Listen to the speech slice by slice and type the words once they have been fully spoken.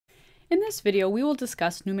In this video, we will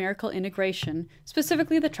discuss numerical integration,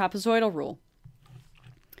 specifically the trapezoidal rule.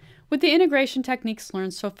 With the integration techniques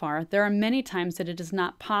learned so far, there are many times that it is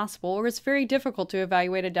not possible or it's very difficult to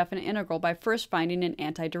evaluate a definite integral by first finding an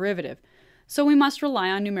antiderivative. So we must rely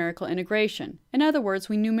on numerical integration. In other words,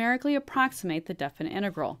 we numerically approximate the definite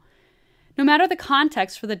integral. No matter the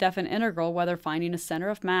context for the definite integral, whether finding a center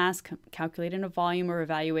of mass, calculating a volume, or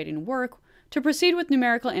evaluating work, to proceed with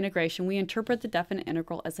numerical integration, we interpret the definite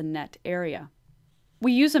integral as a net area.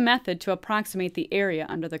 We use a method to approximate the area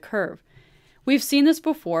under the curve. We've seen this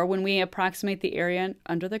before when we approximate the area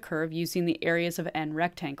under the curve using the areas of n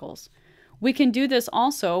rectangles. We can do this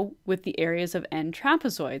also with the areas of n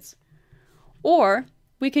trapezoids. Or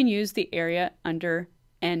we can use the area under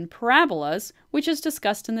n parabolas, which is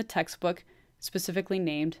discussed in the textbook, specifically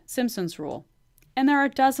named Simpson's rule. And there are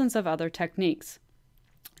dozens of other techniques.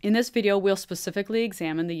 In this video, we'll specifically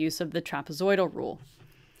examine the use of the trapezoidal rule.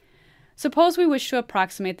 Suppose we wish to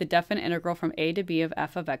approximate the definite integral from a to b of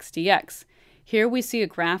f of x dx. Here we see a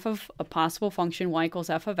graph of a possible function y equals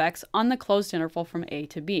f of x on the closed interval from a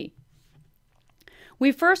to b.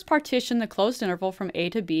 We first partition the closed interval from a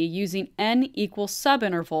to b using n equal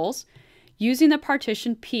subintervals, using the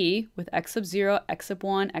partition P with x sub 0, x sub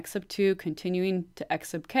 1, x sub 2, continuing to x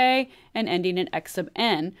sub k, and ending in x sub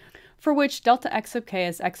n, for which delta x sub k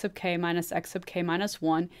is x sub k minus x sub k minus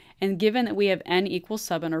 1, and given that we have n equal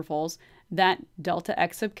subintervals, that delta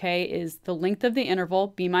x sub k is the length of the interval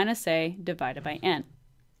b minus a divided by n.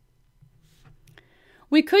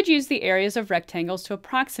 We could use the areas of rectangles to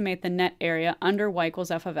approximate the net area under y equals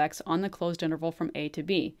f of x on the closed interval from a to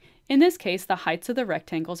b. In this case, the heights of the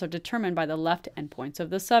rectangles are determined by the left endpoints of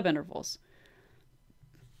the subintervals.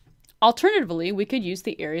 Alternatively, we could use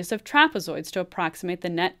the areas of trapezoids to approximate the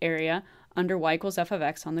net area under y equals f of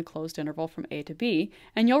x on the closed interval from a to b,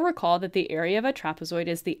 and you'll recall that the area of a trapezoid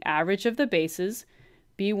is the average of the bases,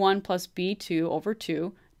 b1 plus b2 over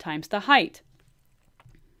 2, times the height.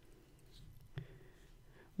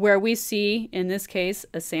 Where we see, in this case,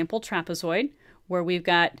 a sample trapezoid, where we've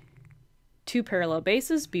got two parallel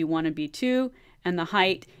bases, b1 and b2, and the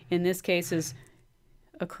height, in this case,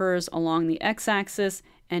 occurs along the x-axis,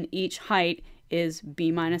 and each height is b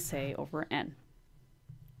minus a over n.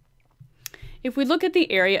 If we look at the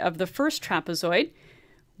area of the first trapezoid,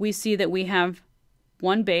 we see that we have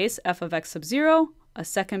one base, f of x sub 0, a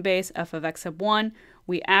second base, f of x sub 1.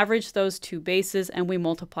 We average those two bases and we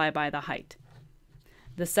multiply by the height.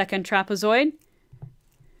 The second trapezoid,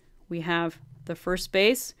 we have the first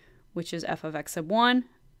base, which is f of x sub 1,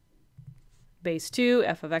 base 2,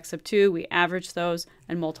 f of x sub 2, we average those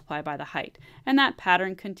and multiply by the height. And that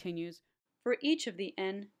pattern continues for each of the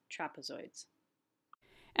n trapezoids.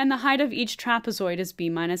 And the height of each trapezoid is b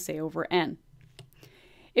minus a over n.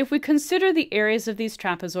 If we consider the areas of these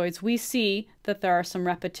trapezoids, we see that there are some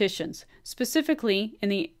repetitions. Specifically, in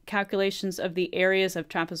the calculations of the areas of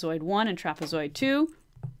trapezoid 1 and trapezoid 2,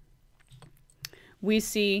 we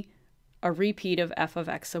see a repeat of f of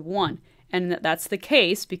x sub 1. And that's the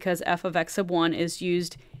case because f of x sub 1 is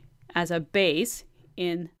used as a base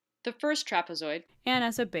in the first trapezoid and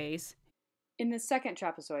as a base in the second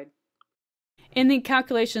trapezoid. In the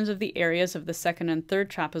calculations of the areas of the second and third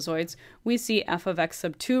trapezoids, we see f of x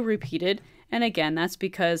sub 2 repeated, and again, that's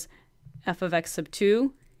because f of x sub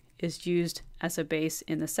 2 is used as a base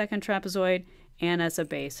in the second trapezoid and as a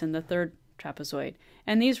base in the third trapezoid.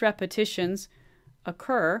 And these repetitions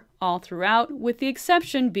occur all throughout, with the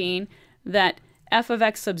exception being that f of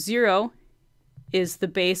x sub 0 is the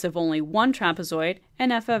base of only one trapezoid,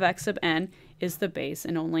 and f of x sub n is the base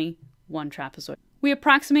in only one trapezoid. We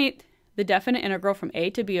approximate the definite integral from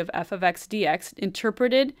a to b of f of x dx,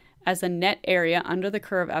 interpreted as a net area under the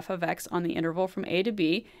curve f of x on the interval from a to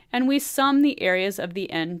b, and we sum the areas of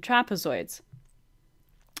the n trapezoids,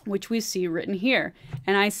 which we see written here.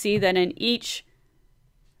 And I see that in each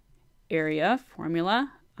area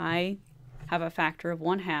formula, I have a factor of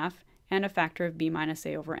 1/2 and a factor of b minus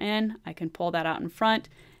a over n. I can pull that out in front,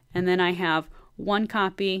 and then I have one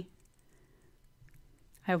copy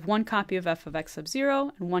of f of x sub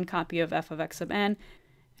 0 and one copy of f of x sub n,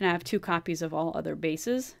 and I have two copies of all other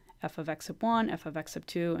bases, f of x sub 1, f of x sub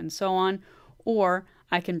 2, and so on. Or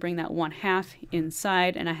I can bring that 1/2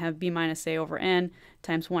 inside, and I have b minus a over n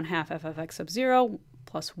times 1/2 f of x sub 0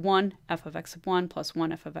 plus 1 f of x sub 1 plus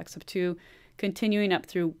 1 f of x sub 2, continuing up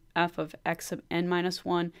through f of x sub n minus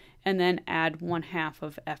 1, and then add 1/2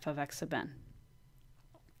 of f of x sub n.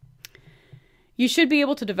 You should be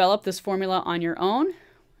able to develop this formula on your own.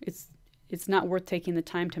 it's not worth taking the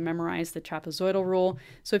time to memorize the trapezoidal rule.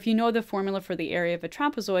 So if you know the formula for the area of a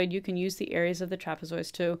trapezoid, you can use the areas of the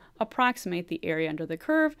trapezoids to approximate the area under the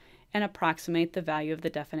curve and approximate the value of the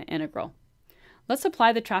definite integral. Let's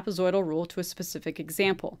apply the trapezoidal rule to a specific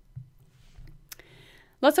example.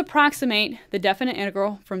 Let's approximate the definite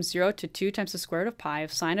integral from 0 to 2 times the square root of pi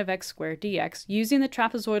of sine of x squared dx using the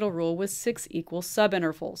trapezoidal rule with 6 equal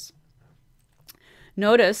subintervals.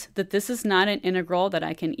 Notice that this is not an integral that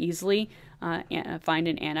I can easily find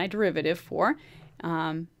an antiderivative for.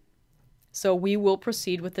 So we will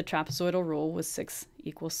proceed with the trapezoidal rule with 6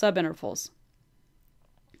 equal subintervals.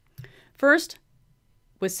 First,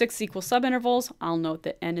 with 6 equal subintervals, I'll note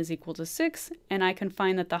that n is equal to 6, and I can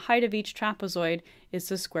find that the height of each trapezoid is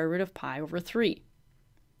the square root of pi over 3.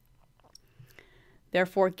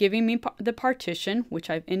 Therefore, giving me the partition, which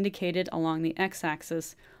I've indicated along the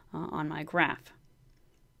x-axis on my graph.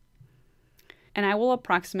 And I will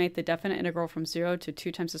approximate the definite integral from 0 to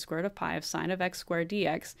 2 times the square root of pi of sine of x squared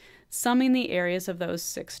dx, summing the areas of those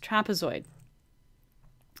 6 trapezoid.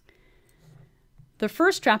 The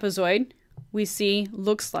first trapezoid we see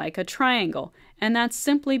looks like a triangle, and that's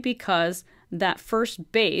simply because that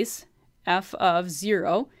first base, f of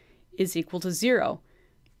 0, is equal to 0.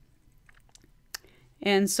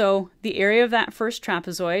 And so the area of that first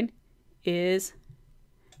trapezoid is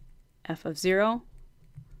f of 0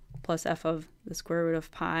 plus f of the square root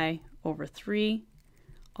of pi over 3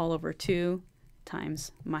 all over 2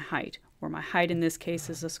 times my height, where my height in this case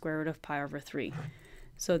is the square root of pi over 3.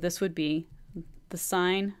 So this would be the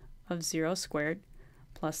sine of 0 squared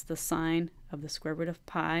plus the sine of the square root of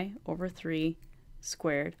pi over 3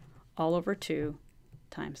 squared all over 2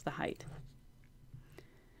 times the height.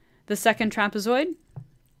 The second trapezoid,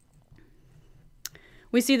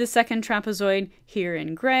 we see the second trapezoid here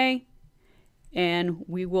in gray, and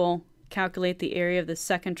we will calculate the area of the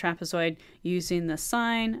second trapezoid using the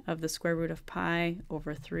sine of the square root of pi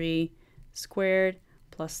over 3 squared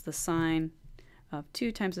plus the sine of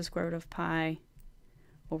 2 times the square root of pi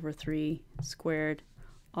over 3 squared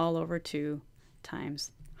all over 2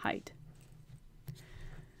 times height.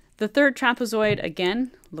 The third trapezoid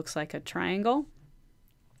again looks like a triangle,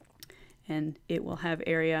 and it will have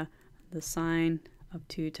area the sine of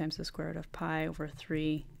 2 times the square root of pi over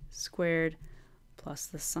 3 squared plus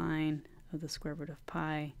the sine of the square root of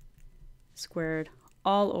pi squared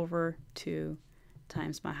all over 2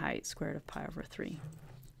 times my height, square root of pi over 3.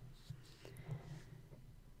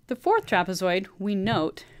 The fourth trapezoid, we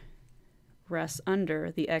note, rests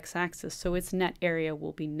under the x-axis, so its net area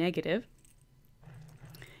will be negative.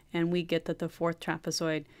 And we get that the fourth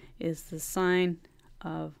trapezoid is the sine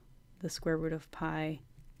of the square root of pi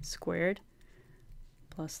squared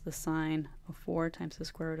plus the sine of 4 times the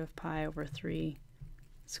square root of pi over 3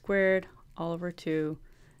 squared all over 2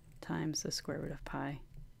 times the square root of pi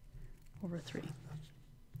over 3.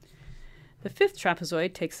 The fifth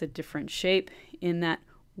trapezoid takes a different shape in that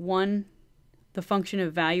the function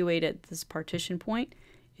evaluated at this partition point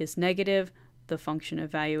is negative. The function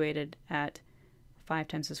evaluated at 5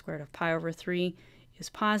 times the square root of pi over 3 is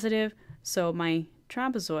positive. So my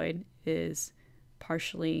trapezoid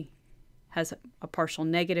has a partial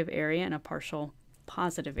negative area and a partial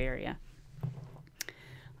positive area.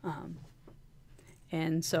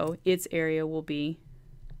 And so its area will be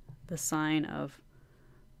the sine of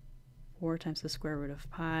 4 times the square root of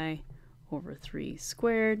pi over 3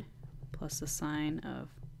 squared plus the sine of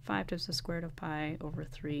 5 times the square root of pi over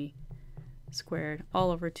 3 squared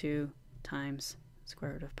all over 2 times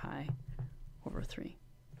square root of pi over 3.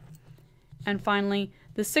 And finally,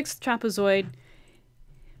 the sixth trapezoid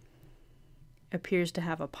appears to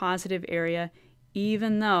have a positive area,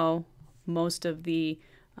 even though most of the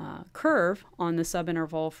curve on the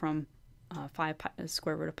subinterval from 5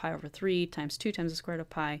 square root of pi over 3 times 2 times the square root of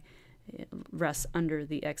pi rests under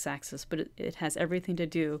the x-axis, but it has everything to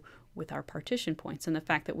do with our partition points and the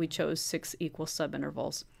fact that we chose 6 equal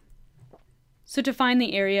subintervals. So to find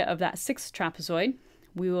the area of that sixth trapezoid,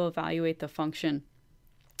 we will evaluate the function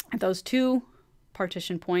at those 2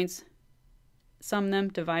 partition points, sum them,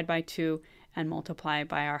 divide by 2, and multiply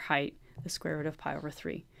by our height, the square root of pi over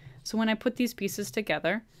 3. So when I put these pieces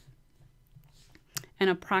together and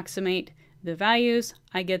approximate the values,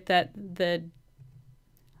 I get that the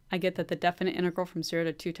definite integral from 0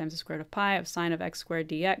 to 2 times the square root of pi of sine of x squared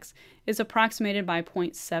dx is approximated by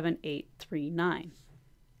 0.7839.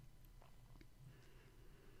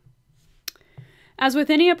 As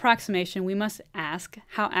with any approximation, we must ask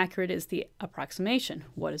how accurate is the approximation?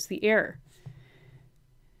 What is the error?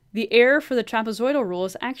 The error for the trapezoidal rule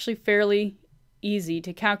is actually fairly easy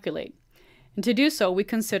to calculate. And to do so, we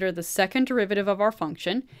consider the second derivative of our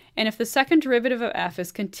function, and if the second derivative of f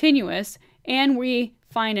is continuous, and we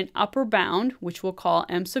find an upper bound, which we'll call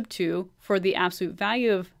m sub 2, for the absolute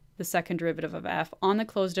value of the second derivative of f on the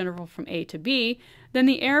closed interval from a to b, then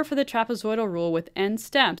the error for the trapezoidal rule with n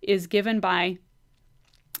steps is given by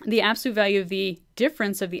the absolute value of the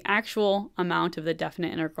difference of the actual amount of the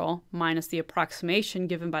definite integral minus the approximation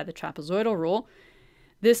given by the trapezoidal rule.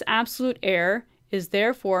 This absolute error is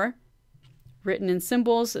therefore written in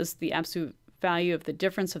symbols as the absolute value of the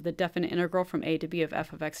difference of the definite integral from a to b of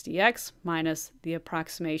f of x dx minus the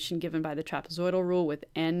approximation given by the trapezoidal rule with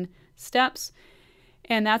n steps.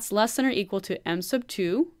 And that's less than or equal to m sub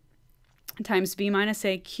 2 times b minus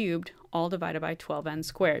a cubed, all divided by 12n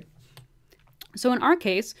squared. So in our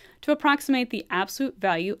case, to approximate the absolute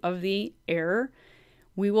value of the error,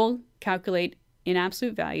 we will calculate in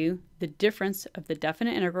absolute value the difference of the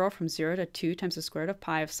definite integral from 0 to 2 times the square root of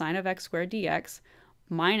pi of sine of x squared dx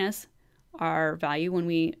minus our value when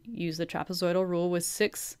we use the trapezoidal rule with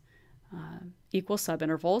 6 equal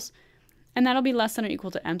subintervals, and that'll be less than or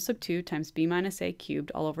equal to m sub 2 times b minus a cubed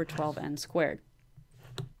all over 12n squared.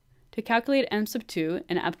 To calculate m sub 2,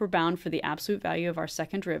 an upper bound for the absolute value of our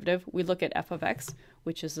second derivative, we look at f of x,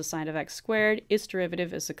 which is the sine of x squared. Its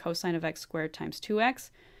derivative is the cosine of x squared times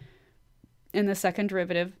 2x. And the second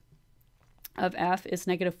derivative of f is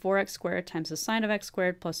negative 4x squared times the sine of x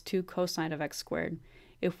squared plus 2 cosine of x squared.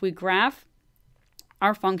 If we graph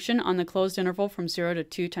our function on the closed interval from 0 to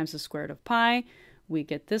 2 times the square root of pi, we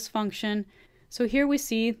get this function. So here we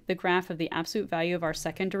see the graph of the absolute value of our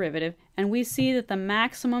second derivative, and we see that the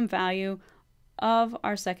maximum value of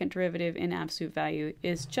our second derivative in absolute value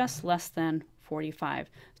is just less than 45.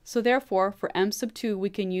 So therefore, for m sub 2, we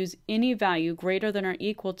can use any value greater than or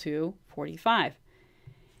equal to 45.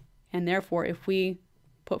 And therefore, if we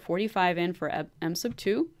put 45 in for m sub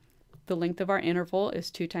 2, the length of our interval is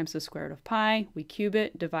 2 times the square root of pi. We cube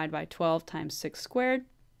it, divide by 12 times 6 squared.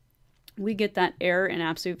 We get that error in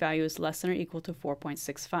absolute value is less than or equal to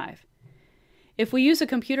 4.65. If we use a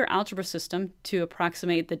computer algebra system to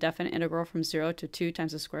approximate the definite integral from 0 to 2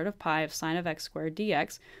 times the square root of pi of sine of x squared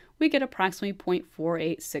dx, we get approximately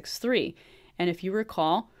 0.4863. And if you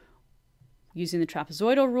recall, using the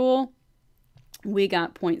trapezoidal rule, we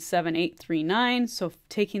got 0.7839. So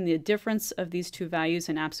taking the difference of these two values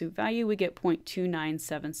in absolute value, we get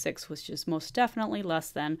 0.2976, which is most definitely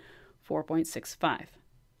less than 4.65.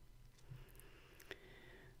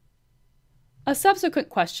 A subsequent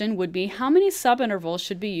question would be, how many subintervals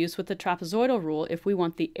should be used with the trapezoidal rule if we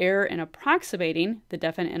want the error in approximating the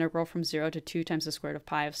definite integral from 0 to 2 times the square root of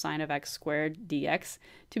pi of sine of x squared dx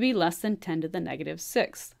to be less than 10 to the negative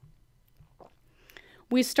 6th?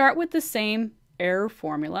 We start with the same error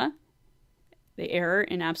formula. The error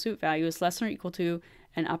in absolute value is less than or equal to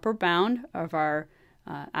an upper bound of our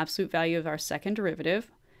absolute value of our second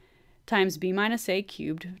derivative times b minus a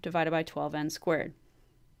cubed divided by 12n squared.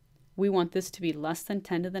 We want this to be less than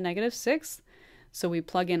 10 to the negative 6th, so we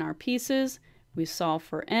plug in our pieces, we solve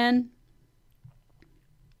for n,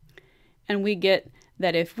 and we get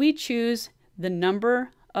that if we choose the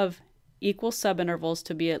number of equal subintervals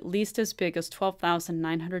to be at least as big as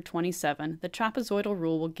 12,927, the trapezoidal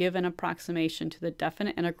rule will give an approximation to the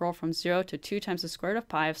definite integral from 0 to 2 times the square root of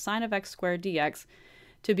pi of sine of x squared dx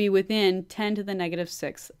to be within 10 to the negative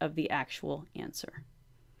 6th of the actual answer.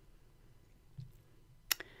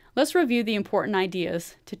 Let's review the important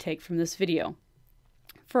ideas to take from this video.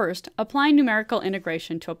 First, applying numerical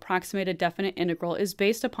integration to approximate a definite integral is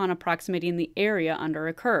based upon approximating the area under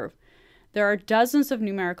a curve. There are dozens of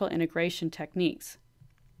numerical integration techniques.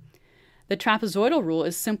 The trapezoidal rule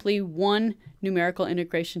is simply one numerical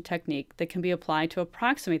integration technique that can be applied to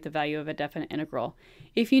approximate the value of a definite integral.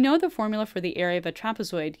 If you know the formula for the area of a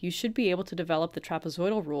trapezoid, you should be able to develop the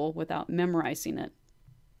trapezoidal rule without memorizing it.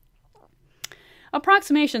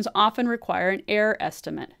 Approximations often require an error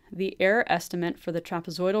estimate. The error estimate for the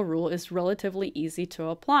trapezoidal rule is relatively easy to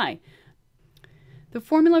apply. The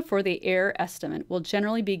formula for the error estimate will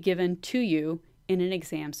generally be given to you in an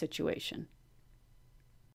exam situation.